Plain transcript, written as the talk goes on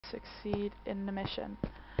succeed in the mission.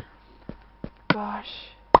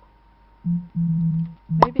 Gosh.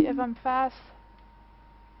 Maybe if I'm fast.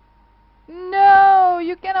 No!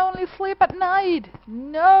 You can only sleep at night!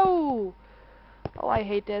 No! Oh, I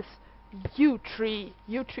hate this. You tree!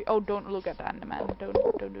 You tree! Oh, don't look at the Enderman.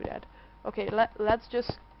 Don't do that. Okay, let's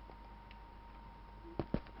just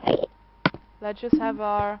have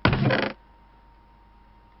our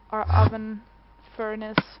oven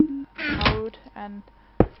furnace out and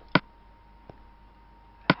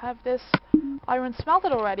have this iron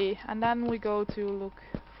smelted already, and then we go to look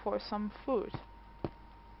for some food.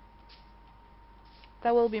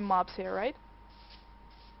 There will be mobs here, right?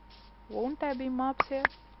 Won't there be mobs here?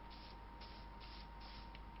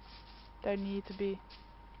 There need to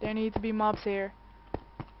be mobs here.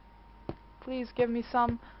 Please give me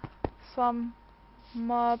some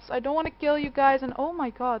mobs. I don't want to kill you guys, and oh my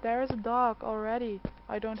god, there is a dog already.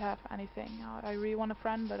 I don't have anything. I really want a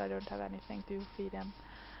friend, but I don't have anything to feed him.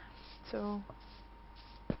 So,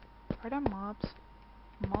 are there mobs?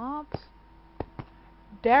 Mobs?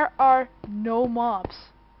 There are no mobs.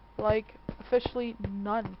 Like, officially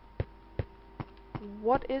none.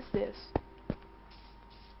 What is this?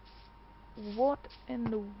 What in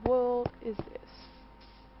the world is this?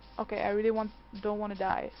 Okay, I really don't want to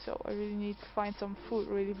die, so I really need to find some food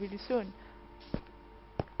really soon.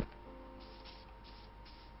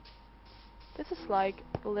 This is like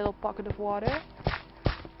a little pocket of water.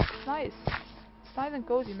 It's nice. It's nice and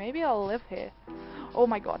cozy. Maybe I'll live here. Oh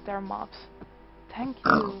my god, there are mobs. Thank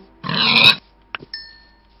you.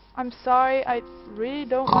 I'm sorry, I really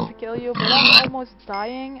don't want to kill you, but I'm almost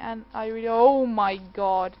dying and I really... Oh my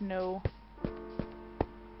god, no.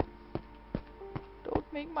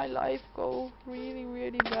 Don't make my life go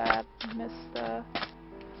really bad, Mr.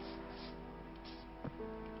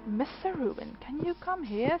 Ruben, can you come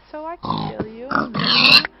here so I can kill you and bring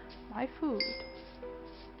you my food?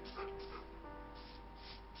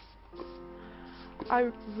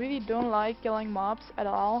 I really don't like killing mobs at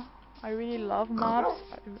all. I really love mobs.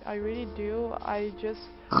 I really do. I just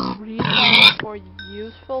breed them for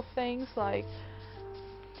useful things like...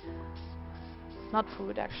 Not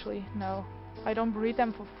food actually, no. I don't breed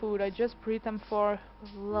them for food. I just breed them for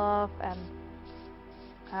love and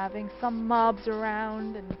having some mobs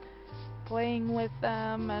around and playing with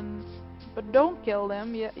them and... But don't kill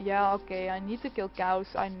them. Yeah, okay, I need to kill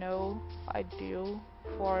cows. I know I do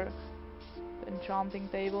for the enchanting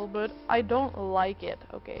table, but I don't like it,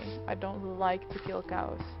 okay? I don't like to kill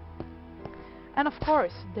cows. And of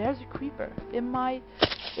course, there's a creeper in my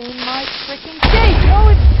freaking cave! No,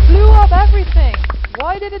 it blew up everything!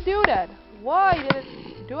 Why did it do that? Why did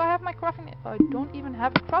it... Do I have my crafting... I don't even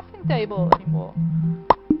have a crafting table anymore.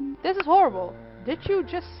 This is horrible. Did you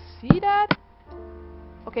just see that?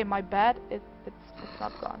 Okay, my bed, it's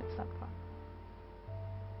not gone. It's not gone.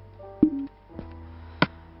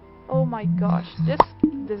 Oh my gosh,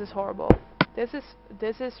 this is horrible. This is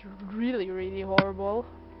really horrible.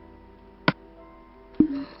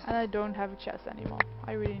 And I don't have a chest anymore.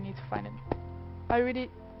 I really need to find it.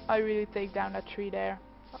 I really take down that tree there.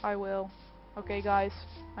 I will. Okay guys,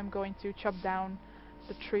 I'm going to chop down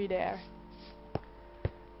the tree there.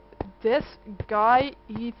 This guy,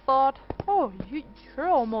 he thought, oh, you're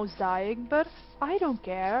almost dying, but I don't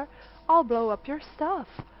care. I'll blow up your stuff.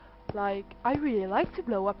 Like, I really like to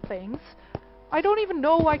blow up things. I don't even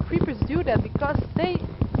know why creepers do that, because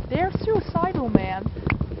they're suicidal, man.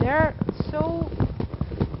 They're so...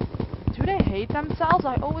 Do they hate themselves?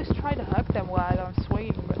 I always try to hug them while I'm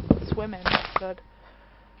swimming, but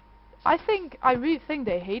I really think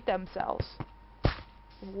they hate themselves.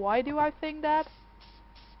 Why do I think that?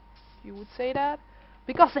 You would say that?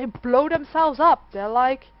 Because they blow themselves up. They're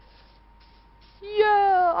like,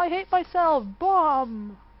 yeah, I hate myself.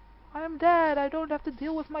 Bomb. I'm dead. I don't have to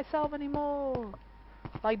deal with myself anymore.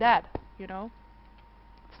 Like that, you know?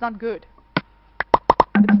 It's not good.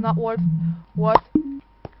 It's not what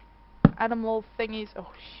animal thingies...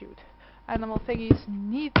 Oh, shoot. Animal thingies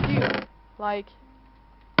need to do. Like,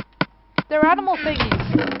 they're animal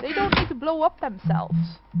thingies. They don't need to blow up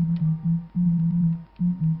themselves.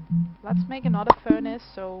 Let's make another furnace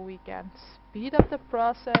so we can speed up the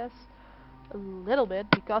process a little bit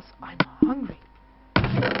because I'm hungry.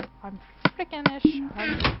 I'm frickin'-ish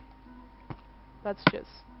hungry. Let's just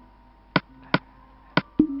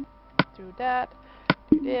do that,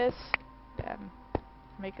 do this, then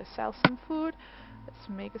make ourselves some food. Let's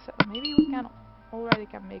make maybe we can already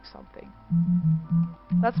make something.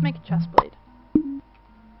 Let's make a chest plate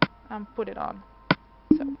and put it on.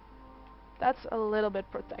 So that's a little bit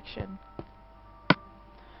protection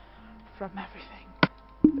from everything.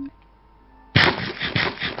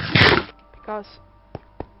 because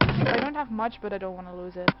I don't have much, but I don't want to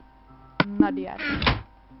lose it. Not yet.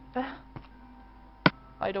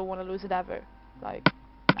 I don't want to lose it ever. Like,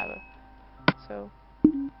 never. So,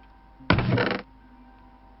 have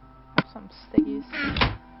some stickies.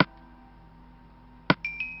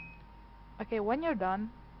 Okay, when you're done.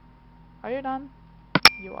 Are you done?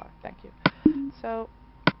 You are, thank you. So,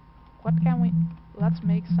 what can we... Let's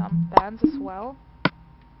make some bands as well.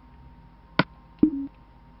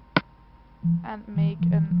 And make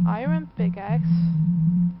an iron pickaxe,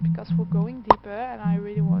 because we're going deeper and I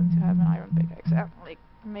really want to have an iron pickaxe and like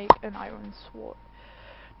make an iron sword.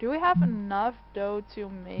 Do we have enough though to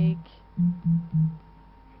make...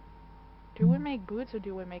 Do we make boots or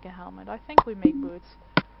do we make a helmet? I think we make boots.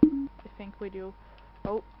 I think we do.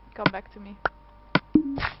 Oh, come back to me.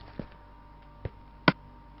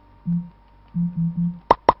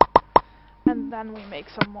 And then we make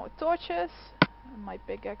some more torches. My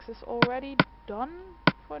pickaxe is already done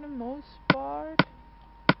for the most part.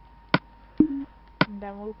 And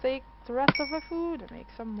then we'll take the rest of our food and make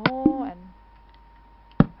some more and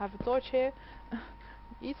have a torch here.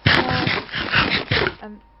 Eat some more.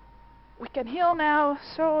 And we can heal now,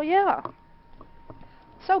 so yeah.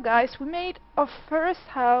 So guys, we made our first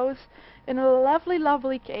house in a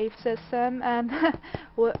lovely cave system, and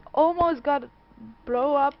we almost got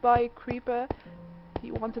blown up by a creeper.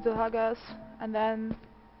 He wanted to hug us, and then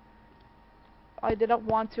I didn't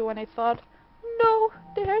want to, and I thought, no,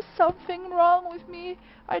 there's something wrong with me.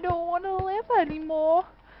 I don't want to live anymore.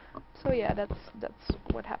 So yeah, that's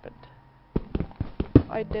what happened.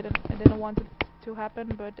 I didn't want it to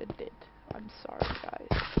happen, but it did. I'm sorry, guys.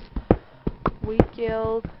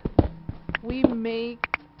 We made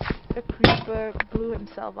a creeper blew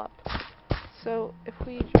himself up. So if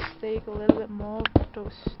we just take a little bit more of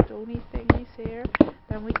those stony thingies here,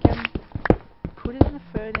 then we can put it in the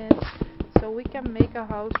furnace, so we can make a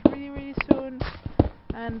house really soon,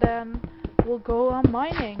 and then we'll go on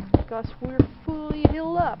mining, because we're fully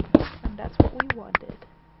healed up, and that's what we wanted.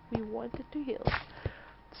 We wanted to heal.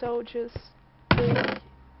 So just take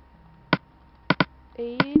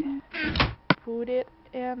 8, put it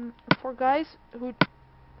in, for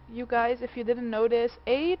you guys, if you didn't notice,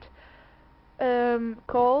 8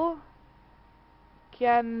 coal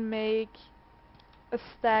can make a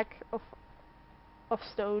stack of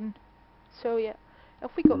stone. So yeah,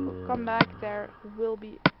 if we come back, there will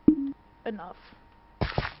be enough.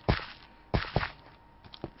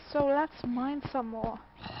 So let's mine some more.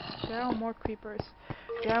 There are more creepers.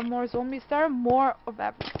 There are more zombies. There are more of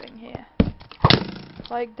everything here.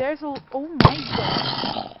 Like there's a... Oh my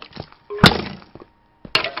god.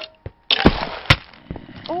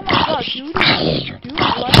 Oh my god, dude,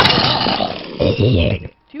 what?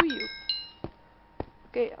 Do you?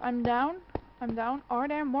 Okay, I'm down. Are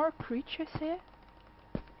there more creatures here?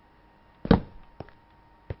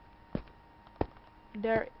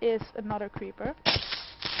 There is another creeper.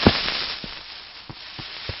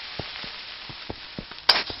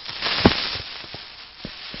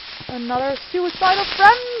 Another suicidal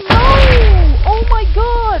friend? No! Oh my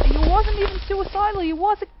god! He wasn't even suicidal, he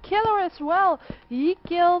was a killer as well. He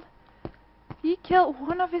killed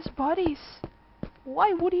one of his buddies.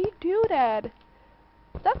 Why would he do that?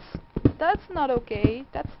 That's not okay.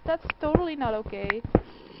 That's totally not okay.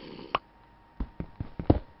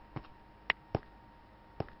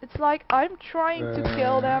 It's like I'm trying to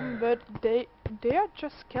kill them, but they are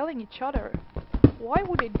just killing each other. Why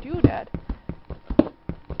would they do that?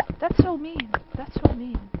 That's so mean. That's so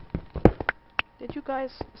mean. Did you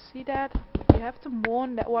guys see that? You have to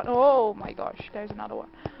mourn that one. Oh my gosh, there's another one.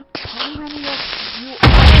 How many of you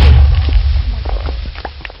are? Oh my gosh.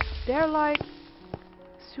 They're like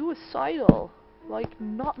suicidal. Like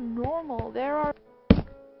not normal. There are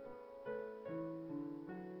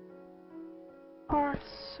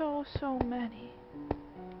so many.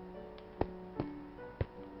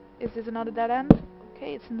 Is this another dead end?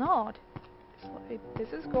 Okay, it's not. It's like,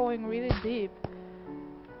 this is going really deep.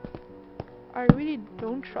 I really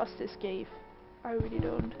don't trust this cave. I really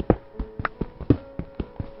don't.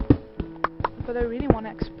 But I really want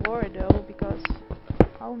to explore it though, because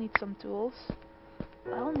I'll need some tools.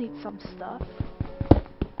 I'll need some stuff.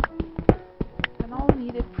 And I'll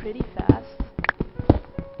need it pretty fast.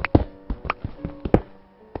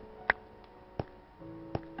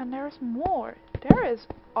 And there's more. There is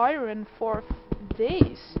iron for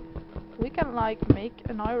days. We can like make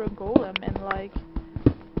an iron golem in like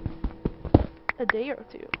a day or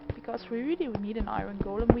two, because we really need an iron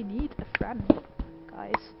golem. We need a friend,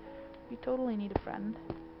 guys. We totally need a friend.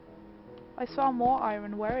 I saw more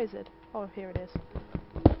iron. Where is it? Oh, here it is.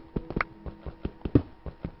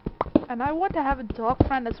 And I want to have a dog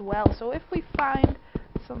friend as well. So if we find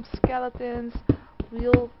some skeletons,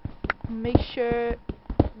 we'll make sure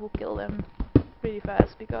we'll kill them really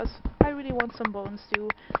fast, because I really want some bones to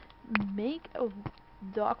make a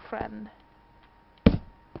dog friend.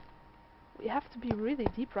 We have to be really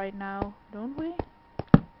deep right now, don't we?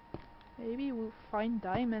 Maybe we'll find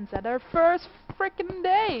diamonds at our first freaking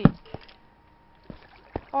day.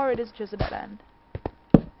 Or it is just a dead end.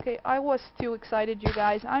 Okay, I was too excited, you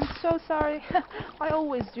guys. I'm so sorry. I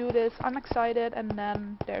always do this. I'm excited and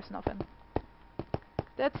then there's nothing.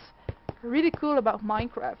 That's really cool about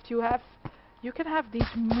Minecraft. You can have these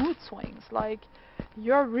mood swings. Like,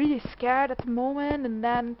 you're really scared at the moment and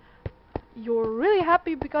then you're really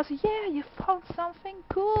happy because, yeah, you found something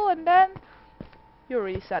cool, and then you're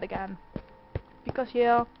really sad again. Because,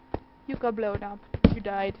 yeah, you got blown up. You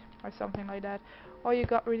died or something like that. Or you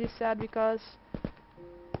got really sad because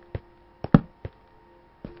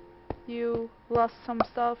you lost some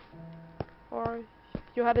stuff, or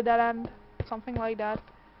you had a dead end, something like that.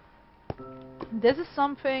 This is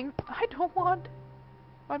something I don't want.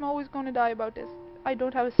 I'm always gonna die about this. I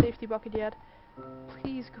don't have a safety bucket yet.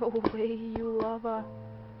 Please go away, you lava.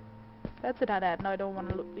 That's a dead end. I don't want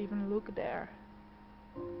to even look there.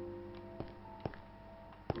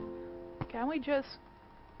 Can we just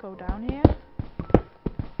go down here?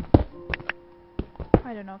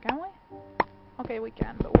 I don't know, can we? Okay, we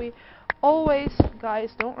can, but we always,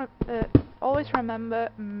 guys, always remember,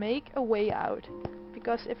 make a way out.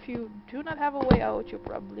 Because if you do not have a way out, you're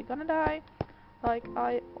probably gonna die. Like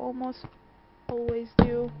I almost always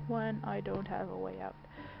do when I don't have a way out.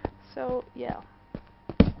 So, yeah.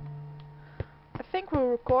 I think we're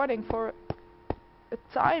recording for a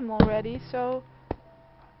time already, so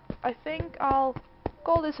I think I'll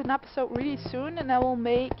call this an episode really soon, and I will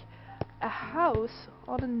make a house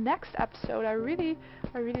on the next episode. I really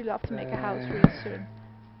love to make a house really soon.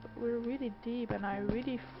 But we're really deep and I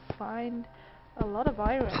really find a lot of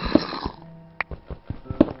iron.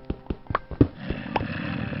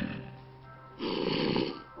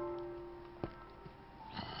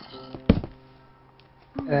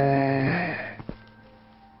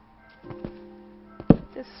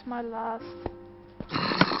 This is my last.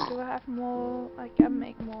 Do I have more? I can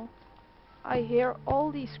make more. I hear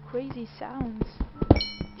all these crazy sounds.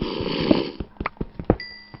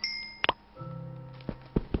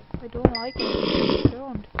 I don't like it. I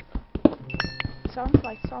don't. It sounds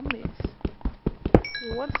like zombies.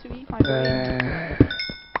 He wants to eat my brain.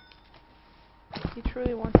 He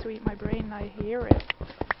truly wants to eat my brain. I hear it.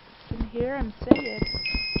 I can hear him say it.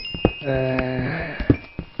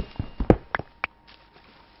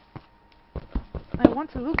 I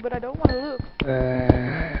want to look, but I don't want to look.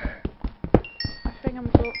 I think I'm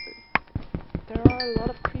go. There are a lot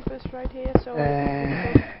of creepers right here, so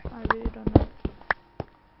I really don't know.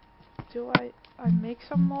 Do I make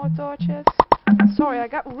some more torches? Sorry, I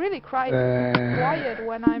got really quiet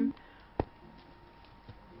when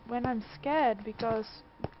I'm scared, because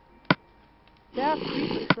there are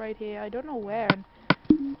creepers right here. I don't know where.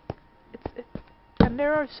 And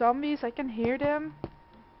there are zombies. I can hear them.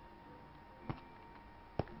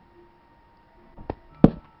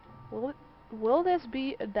 Will this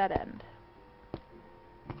be a dead end?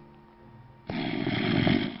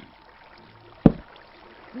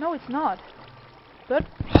 No, it's not. But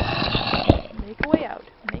make a way out.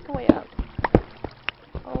 Make a way out.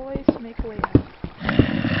 Always make a way out.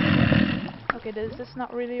 Okay, this is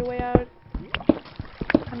not really a way out.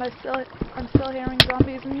 And I'm still hearing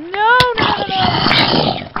zombies. No!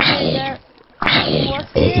 Okay, there. He was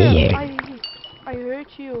here. I heard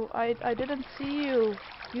you. I didn't see you.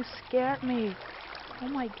 You scared me. Oh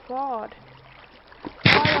my god.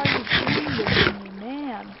 Why are you doing this to me,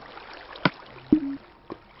 man?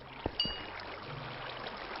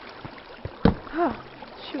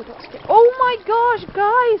 Shoot, I'm scared. Oh my gosh,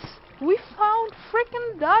 guys! We found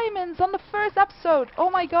freaking diamonds on the first episode. Oh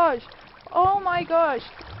my gosh. Oh my gosh.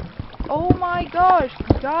 Oh my gosh.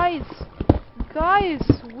 Guys,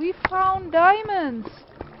 we found diamonds.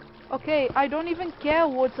 Okay, I don't even care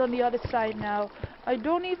what's on the other side now. I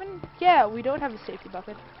don't even care. We don't have a safety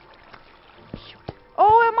bucket. Shoot.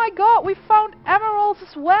 Oh my god, we found emeralds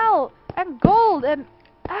as well. And gold and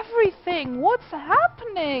everything. What's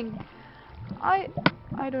happening? I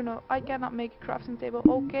don't know. I cannot make a crafting table.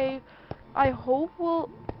 Okay. I hope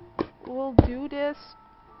we'll do this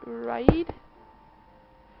right.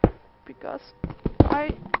 Because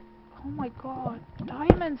oh my god,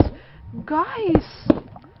 diamonds. Guys,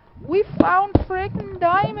 we found freaking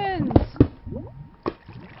diamonds.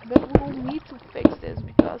 But we'll need to fix this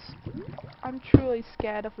because I'm truly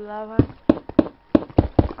scared of lava.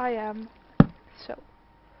 I am. So,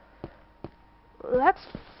 let's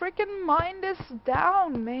freaking mine this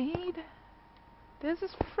down, mate. This is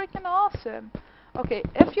freaking awesome. Okay,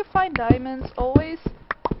 if you find diamonds, always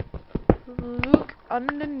look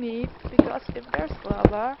underneath, because if there's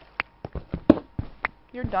lava,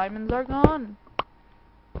 your diamonds are gone.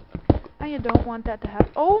 And you don't want that to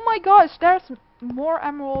happen. Oh my gosh, there's more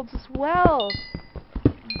emeralds as well.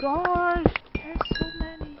 Gosh, there's so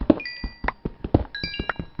many.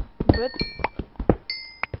 But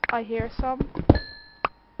I hear some.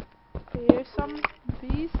 I hear some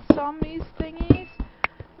beast zombies thingies.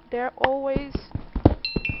 There will always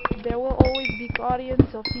be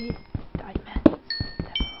guardians of the diamonds.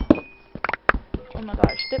 Oh my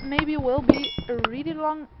gosh, that maybe will be a really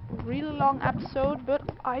long episode, but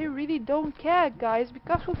I really don't care, guys,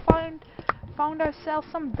 because we found ourselves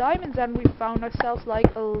some diamonds, and we found ourselves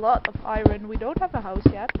like a lot of iron. We don't have a house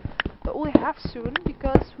yet, but we have soon,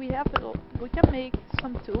 because we can make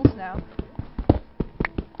some tools now.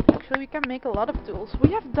 Actually, we can make a lot of tools.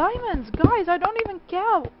 We have diamonds, guys. I don't even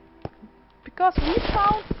care, because we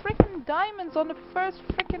found freaking diamonds on the first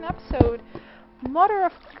freaking episode. Mother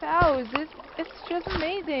of cows, it's just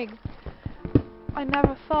amazing. I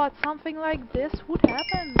never thought something like this would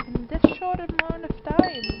happen in this short amount of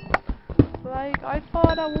time. Like, I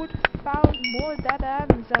thought I would have found more dead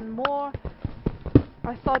ends and more.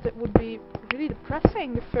 I thought it would be really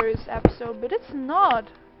depressing, the first episode, but it's not.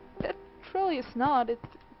 It truly is not. It's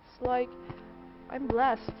like, I'm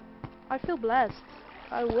blessed. I feel blessed.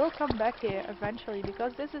 I will come back here eventually,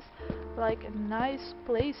 because this is like a nice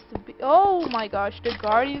place to be. Oh my gosh, the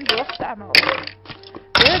Guardians of the Emerald.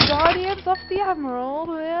 The Guardians of the Emerald,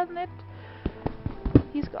 and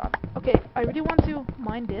he's gone. Okay, I really want to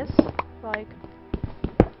mine this. Like,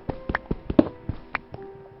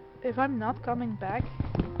 if I'm not coming back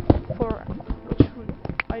for which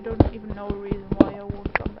I don't even know a reason why I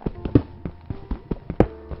won't come back.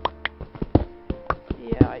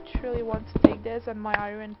 Yeah, I truly want to take this, and my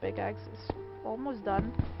iron pickaxe is almost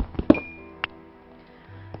done.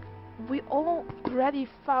 We already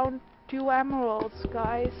found 2 emeralds,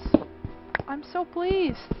 guys. I'm so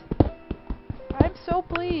pleased. I'm so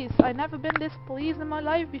pleased. I've never been this pleased in my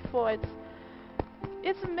life before.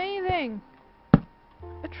 It's amazing.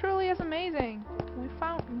 It truly is amazing. We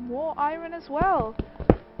found more iron as well.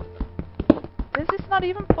 This is not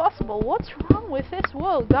even possible. What's wrong with this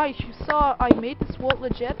world? Guys, you saw I made this world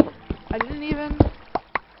legit. I didn't even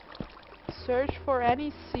search for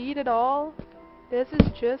any seed at all. This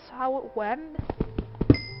is just how it went.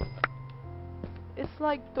 It's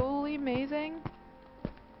like totally amazing.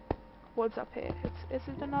 What's up here? Is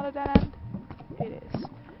it another dead end? It is.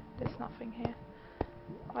 There's nothing here.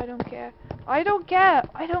 I don't care. I don't care.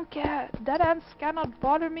 I don't care. Dead ends cannot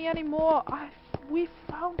bother me anymore. We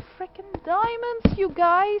found freaking diamonds, you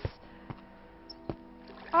guys.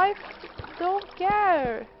 I don't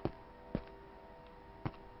care.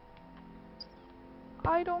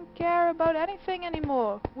 I don't care about anything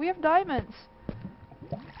anymore. We have diamonds.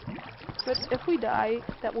 But if we die,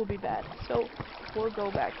 that will be bad. So we'll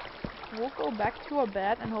go back. We'll go back to our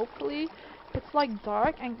bed, and hopefully it's like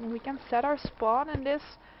dark and we can set our spawn in this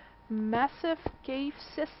massive cave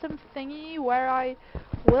system thingy where I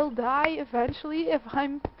will die eventually if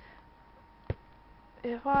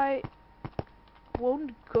I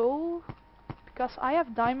won't go, because I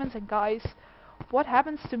have diamonds. And guys, what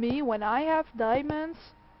happens to me when I have diamonds?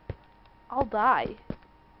 I'll die.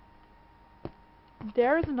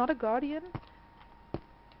 There is another guardian,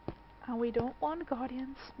 and we don't want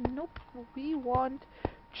guardians. Nope, we want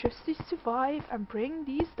just to survive and bring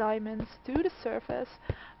these diamonds to the surface,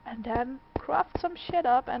 and then craft some shit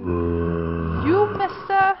up. And you,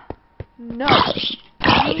 mister, no, you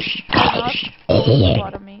are not going to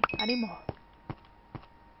bother me anymore.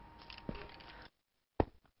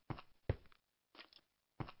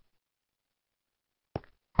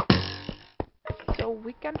 So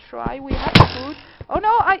we can try. We have food. Oh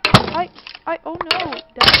no, oh no,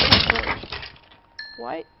 that's not good.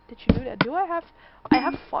 Why did you do that? I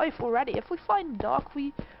have 5 already. If we find dog,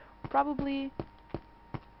 we probably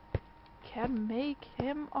can make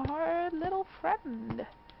him our little friend.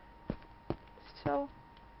 So,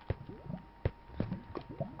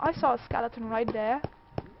 I saw a skeleton right there,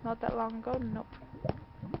 not that long ago. Nope.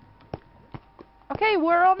 Okay,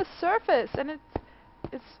 we're on the surface, and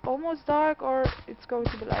it's almost dark, or it's going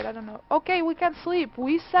to be light, I don't know. Okay, we can sleep.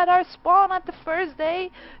 We set our spawn at the first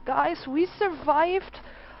day. Guys, we survived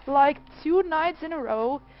like 2 nights in a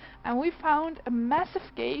row, and we found a massive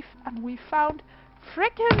cave, and we found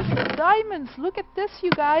frickin' diamonds. Look at this,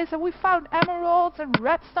 you guys. And we found emeralds and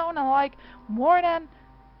redstone, and like more than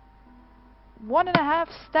 1.5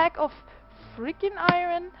 stack of freaking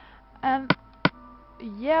iron, and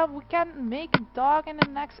yeah, we can make a dog in the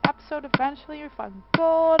next episode eventually. We found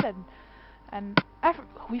gold and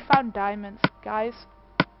we found diamonds, guys.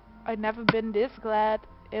 I've never been this glad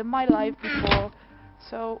in my life before.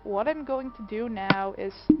 So what I'm going to do now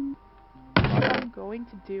is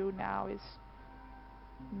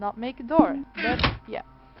not make a door, but yeah,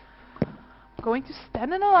 I'm going to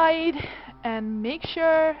stand in the light and make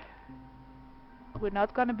sure we're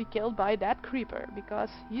not gonna be killed by that creeper, because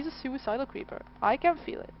he's a suicidal creeper. I can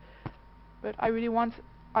feel it, but I really want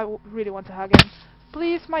to hug him.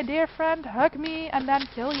 Please, my dear friend, hug me and then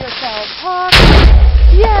kill yourself. Hug!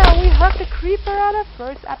 Yeah, we hugged the creeper on the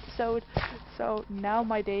first episode, so now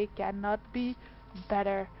my day cannot be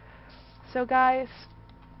better. So guys,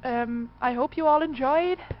 I hope you all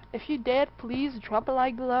enjoyed. If you did, please drop a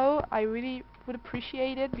like below. I really would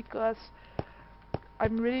appreciate it, because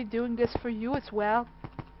I'm really doing this for you as well.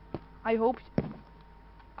 I hope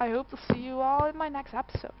to see you all in my next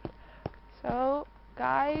episode. So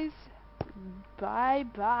guys, bye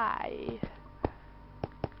bye.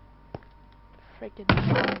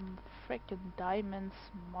 Frickin' diamonds,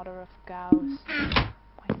 mother of cows.